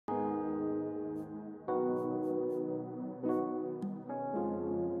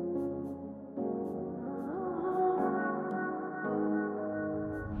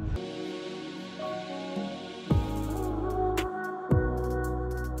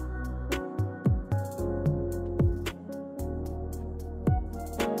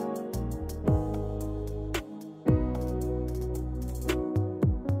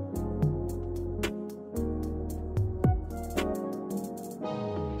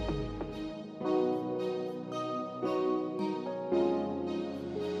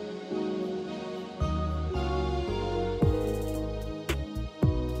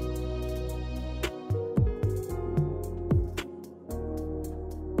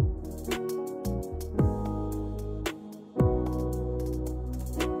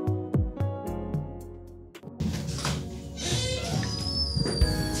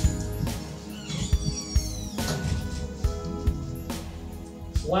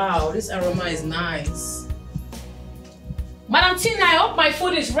Wow, this aroma is nice. Madam Tina, I hope my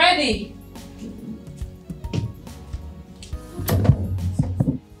food is ready.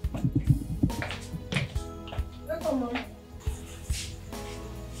 Welcome, Mom.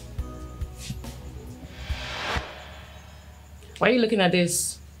 Why are you looking at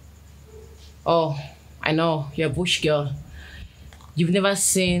this? Oh, I know, you're a bush girl. You've never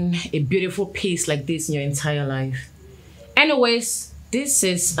seen a beautiful piece like this in your entire life. Anyways, this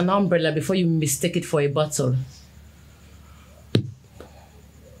is an umbrella before you mistake it for a bottle.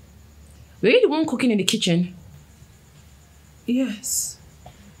 Were you the one cooking in the kitchen? Yes.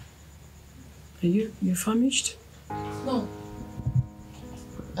 Are you famished? No.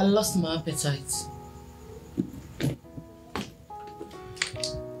 I lost my appetite.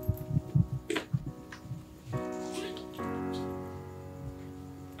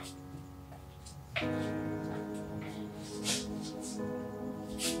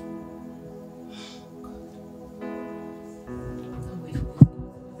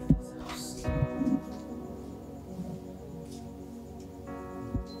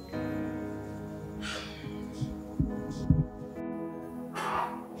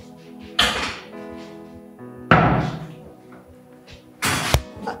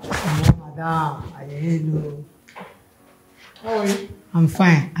 Hello. How are you? I'm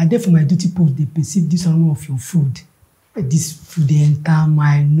fine. I did for my duty post, they perceive this aroma of your food. This food they enter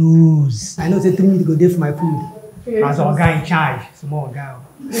my nose. I know they 3 minutes to go there for my food. As a guy in charge, small guy.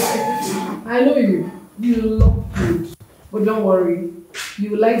 I know you. You love food. But don't worry.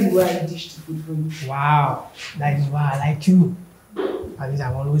 You like the way I dish the food for you. Wow. That is why I like you. At least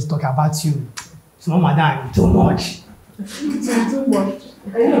I always talk about you. Small madam, too much. Too much.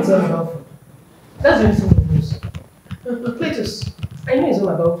 I know it's all about food. That's the reason we lose. Cletus, I know it's all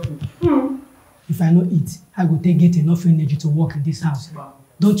about food. If I no eat, I go take get enough energy to work in this house. Wow.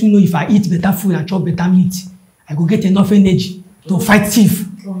 Don't you know if I eat better food and chop better meat, I go get enough energy to fight thief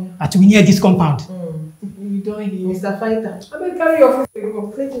that we near this compound. You don't hear Mr. Fighter. I will carry your food.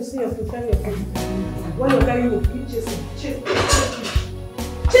 Go. Cletus, see your food. Carry your food. When you're carrying your food, chase it.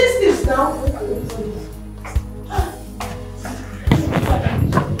 Chase this now.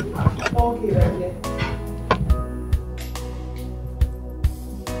 Okay, right there.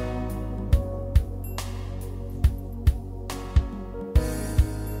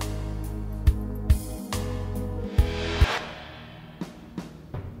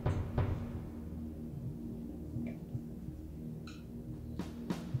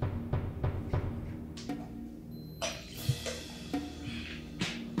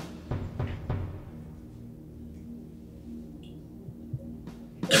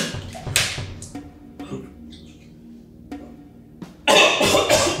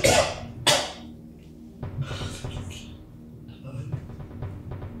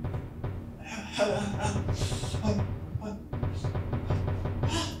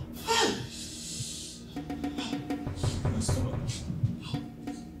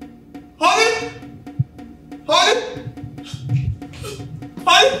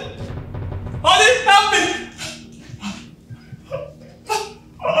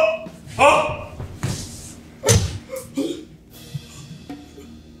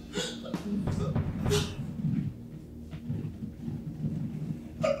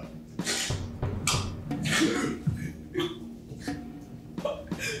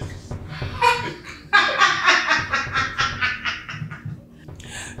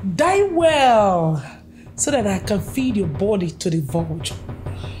 Die well, so that I can feed your body to the vulture.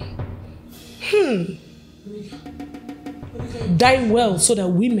 Die well, so that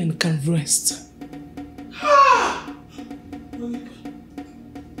women can rest.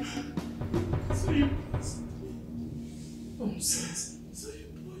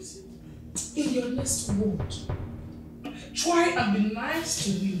 In your next word, try and be nice to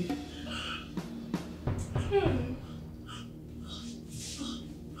women.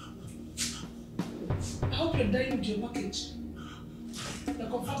 I hope you're dying with your package. The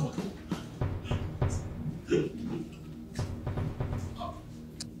confirm package.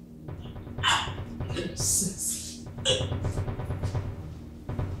 Nonsense.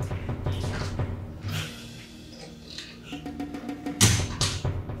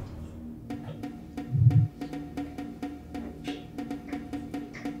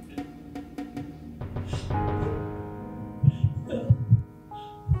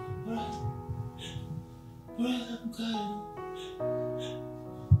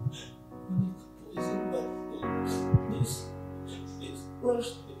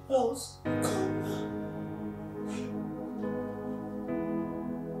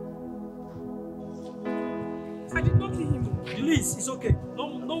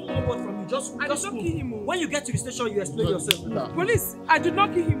 one word from you. Just I did not kill him. when you get to the station, you explain yourself. Police, I did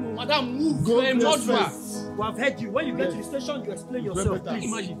not kill him. Madam, move. Go You're a first. murderer. We have heard you. When you get to the station, you explain yourself. better.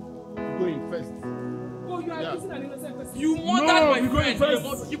 Please imagine. Going first. Oh, you are using an innocent person. You murdered No, my you're going friend.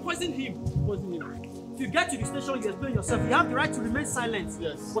 first. You poisoned him. If you get to the station, you explain yourself. You have the right to remain silent.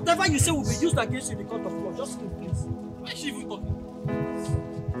 Yes. Whatever you say will be used against you in the court of law. Just speak, please. Why is she even talking?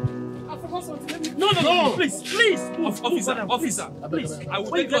 I forgot something. Let me... No, please, Officer, madam, officer, please. I will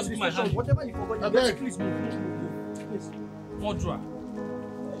When you take get us to the in my station, hand. whatever you forgot, I you get, beg. please move. Please. Murderer.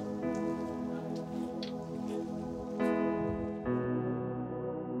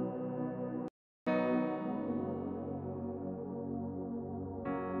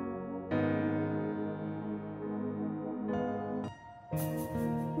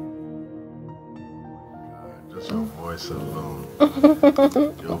 Just your voice alone.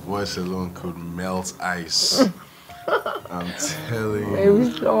 Your voice alone could melt ice. I'm telling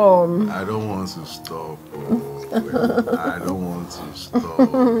you. I don't want to stop. I don't want to stop.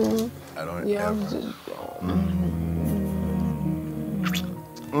 I don't ever.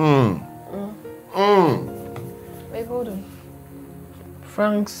 Wait, hold on.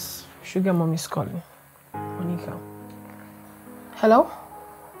 Frank's sugar mom is calling. Monica. Hello?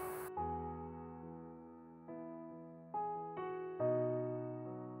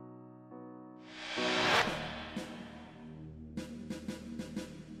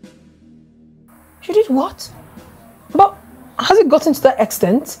 You did what? But has it gotten to that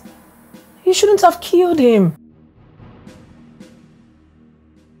extent? You shouldn't have killed him.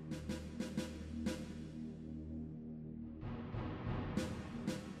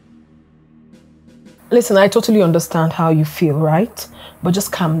 Listen, I totally understand how you feel, right? But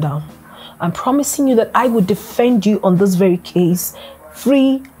just calm down. I'm promising you that I will defend you on this very case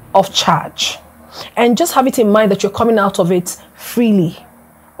free of charge. And just have it in mind that you're coming out of it freely.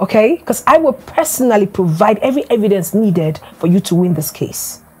 Okay? Because I will personally provide every evidence needed for you to win this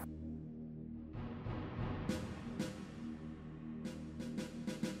case.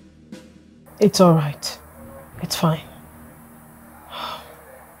 It's all right. It's fine.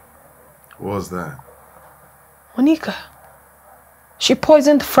 What was that? Monica, she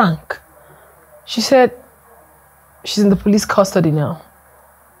poisoned Frank. She said she's in the police custody now.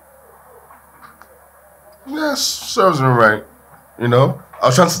 Yes, serves me right. You know, I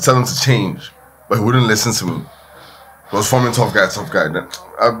was trying to tell him to change, but he wouldn't listen to me. He was forming tough guy. Then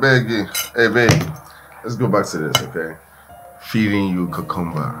I beg you, hey babe, let's go back to this, okay? Feeding you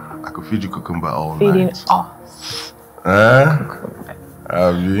cucumber. I could feed you cucumber all Feeding night. us.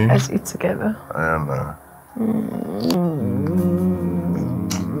 Have you? Let's eat together. I know.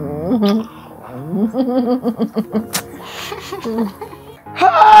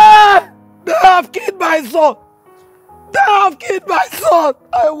 They have killed my son. They have killed my son.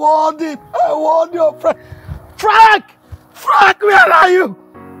 I warned him. I warned your friend. Frank! Frank, where are you?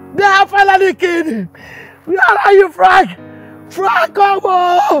 They have finally killed him. Where are you, Frank? Frank, come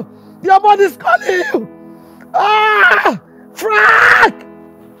on. Your body's calling you. Ah! Frank!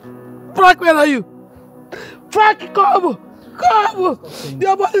 Frank, where are you? Frank, come! Come!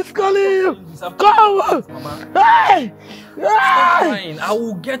 Your body's calling you! Come! Hey! Hey! I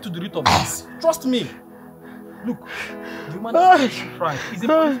will get to the root of this. Trust me. Look, the man is Frank. He's in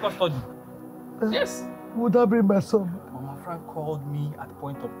police custody. Yes. Would I bring my son? Mama Frank called me at the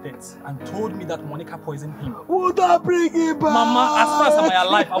point of death and told me that Monica poisoned him. Would I bring him back? Mama, as far as I'm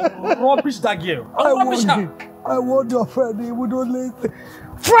alive, I will rubbish that girl. I will rubbish her. I want your friend. He would not listen.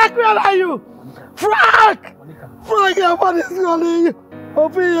 Frank, where are you? Frank! Frank, your man is calling you.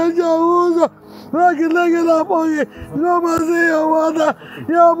 Open your Frank is looking up for you. You must see your mother.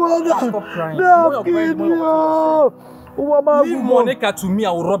 Your mother. Stop crying. They have killed you. Leave Monica to me,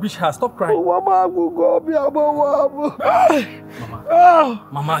 I will rubbish her. Stop crying.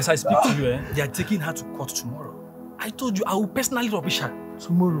 Mama, as I speak to you, they are taking her to court tomorrow. I told you, I will personally rubbish her.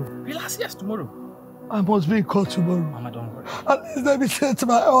 Tomorrow? Relax, yes, tomorrow. I must be in court tomorrow. Mama, don't worry. At least let me say to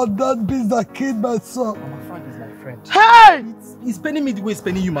my own, that beast that killed my son. Mama, Frank is my friend. Hey! He's spending me the way he's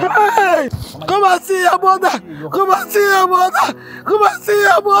spending you, Mama. Hey! Mama, come and see your mother! Come and see your mother! Come and see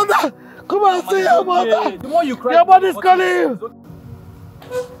your mother! Come and see your mother! The more you cry, your mother is calling you!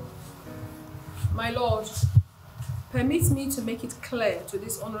 My lord, permit me to make it clear to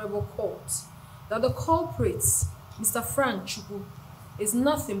this honorable court that the culprit, Mr. Frank Chukwu, is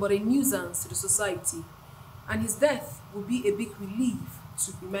nothing but a nuisance to the society, and his death will be a big relief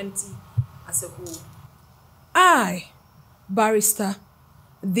to humanity as a whole. I, Barrister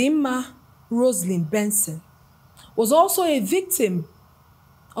Dimma Roslyn Benson, was also a victim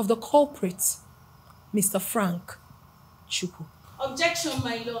of the culprit, Mr. Frank Chukwu. Objection,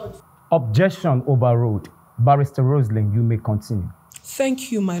 my lord. Objection overruled. Barrister Rosalind, you may continue.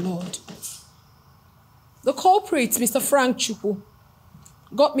 Thank you, my lord. The culprit, Mr. Frank Chukwu,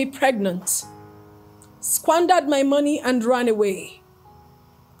 got me pregnant, squandered my money and ran away.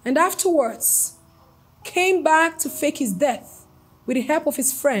 And afterwards, came back to fake his death with the help of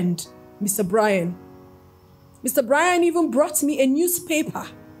his friend, Mr. Brian. Mr. Brian even brought me a newspaper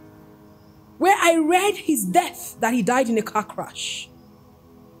where I read his death, that he died in a car crash.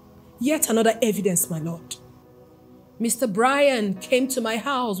 Yet another evidence, my lord. Mr. Brian came to my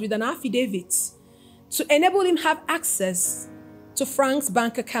house with an affidavit to enable him have access to Frank's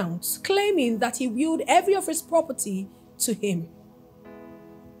bank account, claiming that he willed every of his property to him.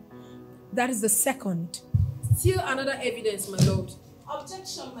 That is the second. Still another evidence, my lord.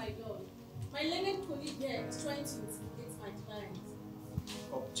 Objection, my lord. My learned colleague here is trying to intimidate my client.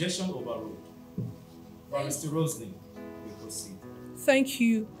 Objection overruled. Barrister Rosalind, you proceed. Thank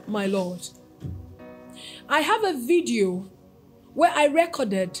you, my lord. I have a video where I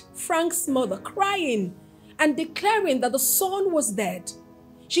recorded Frank's mother crying and declaring that the son was dead.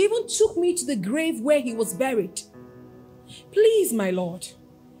 She even took me to the grave where he was buried. Please, my lord,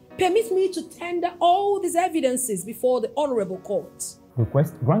 permit me to tender all these evidences before the honorable court.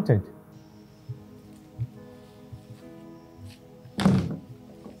 Request granted.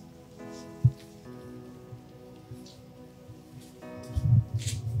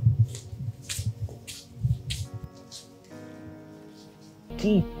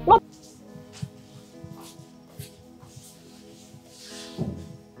 What?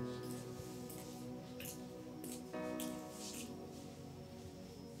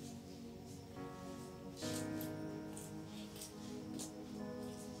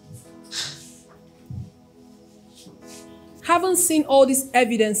 Having seen all these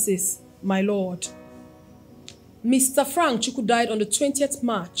evidences, my lord, Mr. Frank Chukwu died on the 20th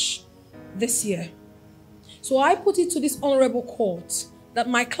March this year. So I put it to this honorable court that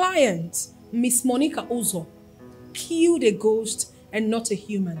my client, Miss Monica Ozo, killed a ghost and not a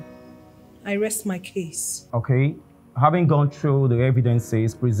human. I rest my case. Okay, having gone through the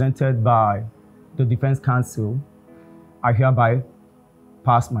evidences presented by the defense counsel, I hereby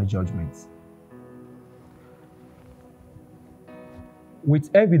pass my judgment. With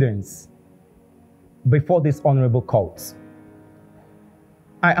evidence before this honorable court,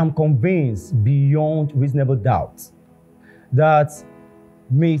 I am convinced beyond reasonable doubt that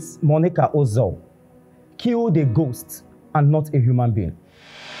Miss Monica Ozo killed a ghost and not a human being.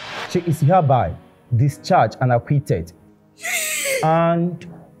 She is hereby discharged and acquitted. And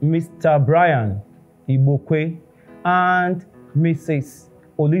Mr. Brian Ibokwe and Mrs.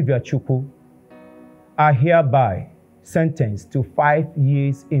 Olivia Chukwu are hereby sentenced to 5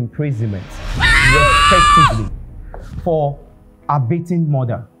 years imprisonment, respectively, for abetting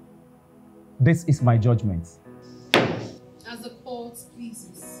murder. This is my judgment. As the court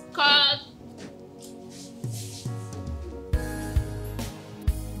pleases. Court.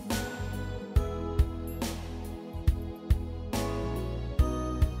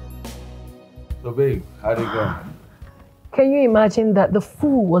 So babe, how'd it go? Can you imagine that the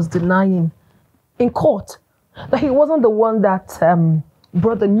fool was denying in court that he wasn't the one that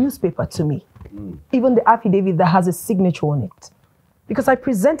brought the newspaper to me? Even the affidavit that has a signature on it. Because I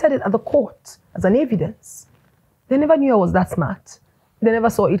presented it at the court as an evidence. They never knew I was that smart. They never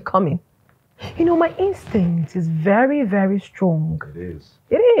saw it coming. You know, my instinct is very, very strong. It is.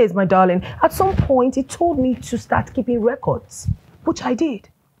 It is, my darling. At some point, it told me to start keeping records, which I did.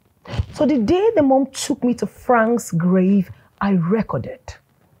 So the day the mom took me to Frank's grave, I recorded.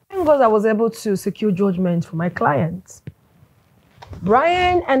 Thank God I was able to secure judgment for my clients.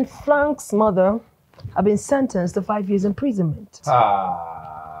 Brian and Frank's mother have been sentenced to 5 years imprisonment.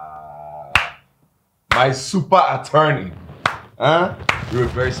 My super attorney. Huh? You're a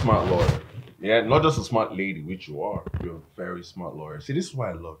very smart lawyer. Yeah, not just a smart lady, which you are. You're a very smart lawyer. See, this is why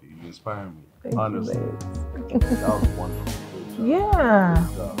I love you. You inspire me. Thank honestly. You, that was wonderful. Good job. Yeah.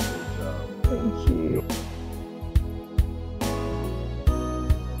 Good job. Good job. Thank you.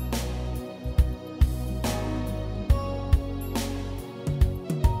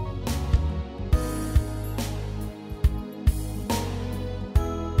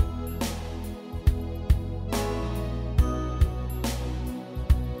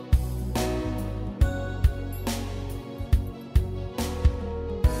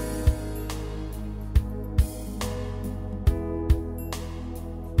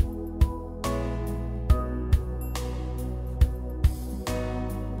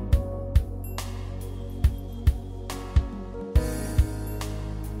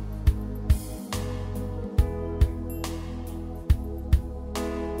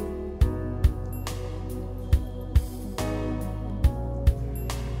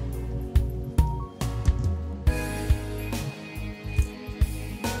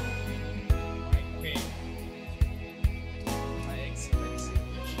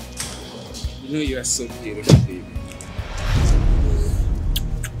 know you are so beautiful, baby.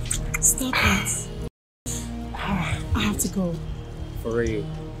 Stop it. I have to go. For real.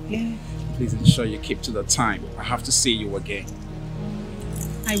 Yeah. Please ensure you keep to the time. I have to see you again.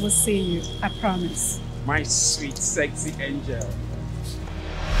 I will see you. I promise. My sweet, sexy angel.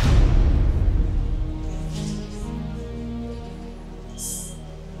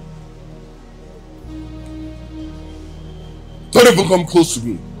 Don't even come close to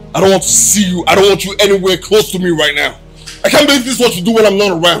me. I don't want to see you. I don't want you anywhere close to me right now. I can't believe this is what you do when I'm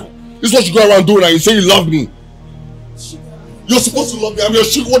not around. This is what you go around doing and you say you love me. You're supposed to love me. I'm your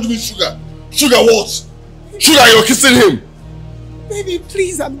sugar. What do you mean sugar? Sugar what? Sugar, you're kissing him. Baby,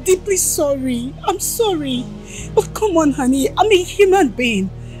 please, I'm deeply sorry. I'm sorry. But come on, honey. I'm a human being,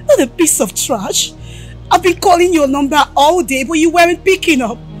 not a piece of trash. I've been calling your number all day, but you weren't picking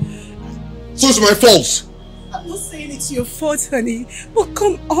up. So it's my fault. I'm not saying it's your fault, honey. But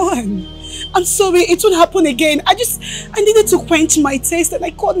come on. I'm sorry, it won't happen again. I needed to quench my taste and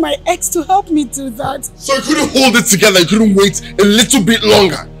I called my ex to help me do that. So you couldn't hold it together, you couldn't wait a little bit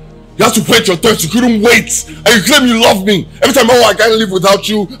longer. You had to quench your thirst, you couldn't wait. And you claim you love me. Every time, oh, I can't live without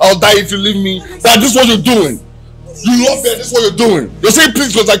you, I'll die if you leave me. That this is what you're doing. You love me and this is what you're doing. You're saying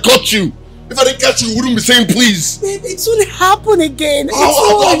please because I caught you. If I didn't catch you, you wouldn't be saying please. Baby, it won't happen again.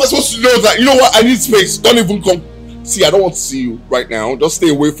 How am I supposed to know that? You know what? I need space. Don't even come. See, I don't want to see you right now. Just stay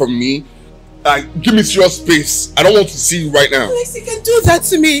away from me. Give me your space. I don't want to see you right now. Alex, you can do that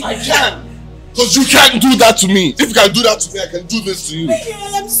to me. I can. Because you can't do that to me. If you can do that to me, I can do this to you. Baby,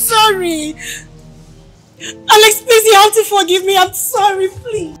 I'm sorry. Alex, please, you have to forgive me. I'm sorry,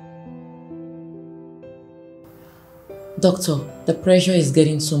 please. Doctor, the pressure is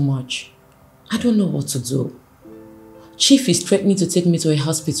getting so much. I don't know what to do. Chief is threatening to take me to a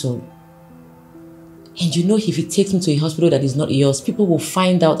hospital. And you know, if he takes me to a hospital that is not yours, people will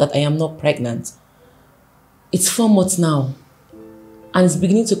find out that I am not pregnant. It's 4 months now. And it's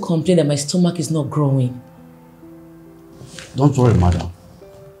beginning to complain that my stomach is not growing. Don't worry, madam.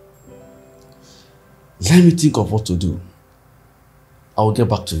 Let me think of what to do. I will get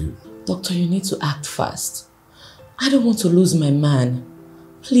back to you. Doctor, you need to act fast. I don't want to lose my man.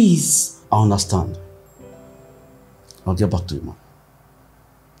 Please. I understand. I'll get back to you, ma'am.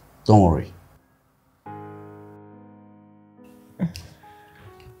 Don't worry.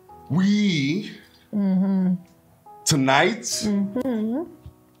 We tonight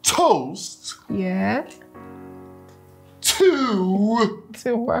toast Yeah. to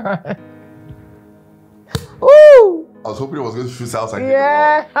what? Ooh! I was hoping it was going to shoot out like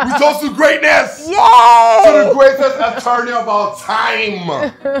Yeah. We toast to greatness! Yay! To the greatest attorney of our time!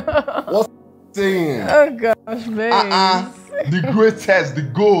 What's saying? Oh gosh, babe. The greatest, the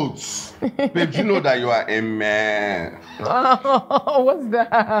goats. Babe, you know that you are a man. Oh, what's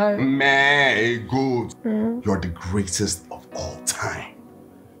that? Man, a goat. You're the greatest of all time.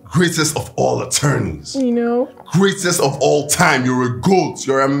 Greatest of all attorneys. You know? Greatest of all time. You're a goat.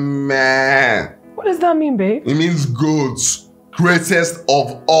 You're a man. What does that mean, babe? It means goats. Greatest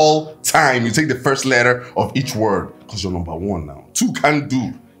of all time. You take the first letter of each word because you're number one now. 2 can't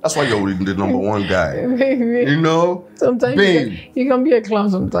do. That's why you're the number 1 guy. Baby. You know? Sometimes babe, you can be a clown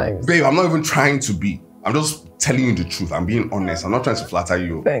sometimes. Babe, I'm not even trying to be. I'm just telling you the truth. I'm being honest. I'm not trying to flatter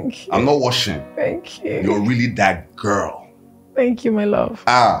you. Thank you. I'm not washing. Thank you. You're really that girl. Thank you, my love.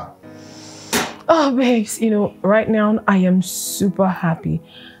 Oh, babes, you know, right now I am super happy.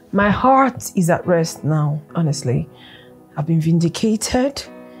 My heart is at rest now, honestly. I've been vindicated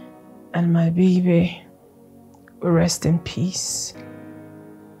and my baby will rest in peace.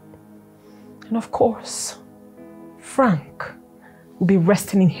 And of course, Frank will be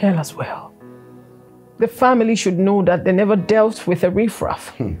resting in hell as well. The family should know that they never dealt with a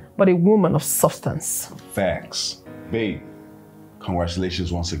riffraff, but a woman of substance. Facts. Babe,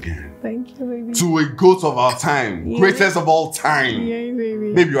 congratulations once again. Thank you, baby. To a goat of our time. Yeah. Greatest of all time. Yeah,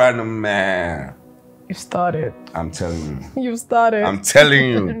 baby. Babe, you are the man. You started. I'm telling you. You started. I'm telling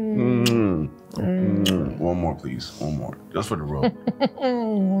you. One more, please. One more. Just for the road.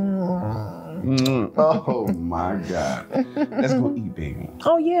 Oh my God. Let's go eat, baby.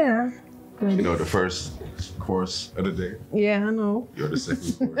 Oh, yeah. You know, the first course of the day. Yeah, I know. You're the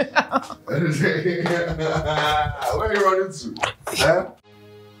second course. Where are you running to? Huh?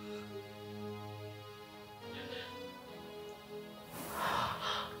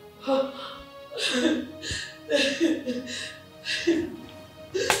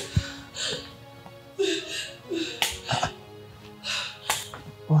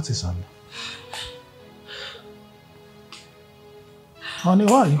 What is on? Honey,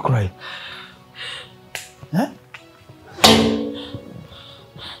 why are you crying? Huh?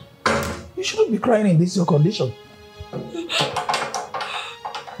 You shouldn't shouldn't be crying in this your condition.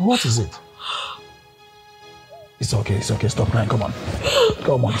 What is it? It's okay, stop crying, come on.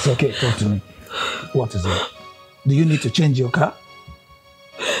 Come on, it's okay, talk to me. What is it? Do you need to change your car?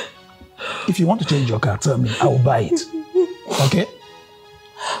 If you want to change your car, tell me, I will buy it. Okay?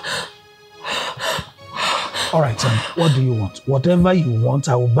 Alright, son, what do you want? Whatever you want,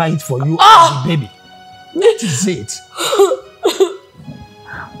 I will buy it for you and the baby. What is it?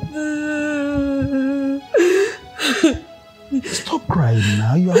 Stop crying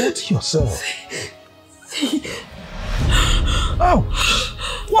now, you are hurting yourself. Oh,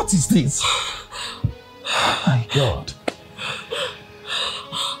 what is this? Oh my God.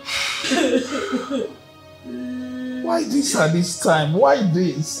 Why this at this time? Why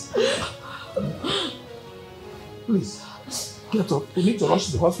this? Please, get up. We need to rush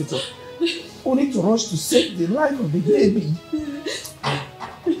to the hospital. We need to rush to save the life of the baby.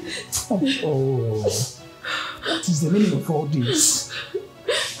 Oh, what is the meaning of all this?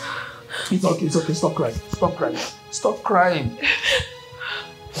 It's okay, stop crying. Stop crying.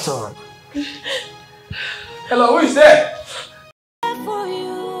 It's alright. Hello, who is there? For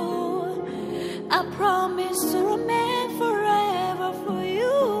you, I promise to remain forever for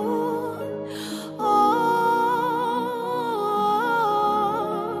you. Oh,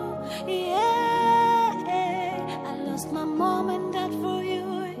 yeah. I lost my mom and dad for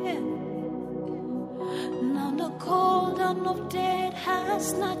you, yeah. Now the cold dawn of death has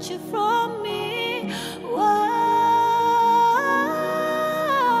snatched you from me. Why?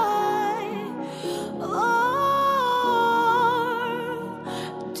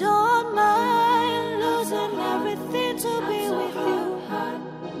 Don't mind losing everything to be with you.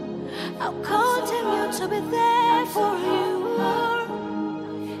 I'll continue to be there for you.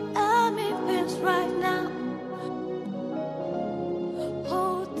 I'm in peace right now.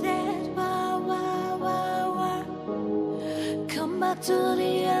 Oh, that why. Come back to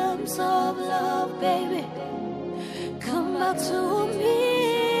the arms of love, baby. Come back to me.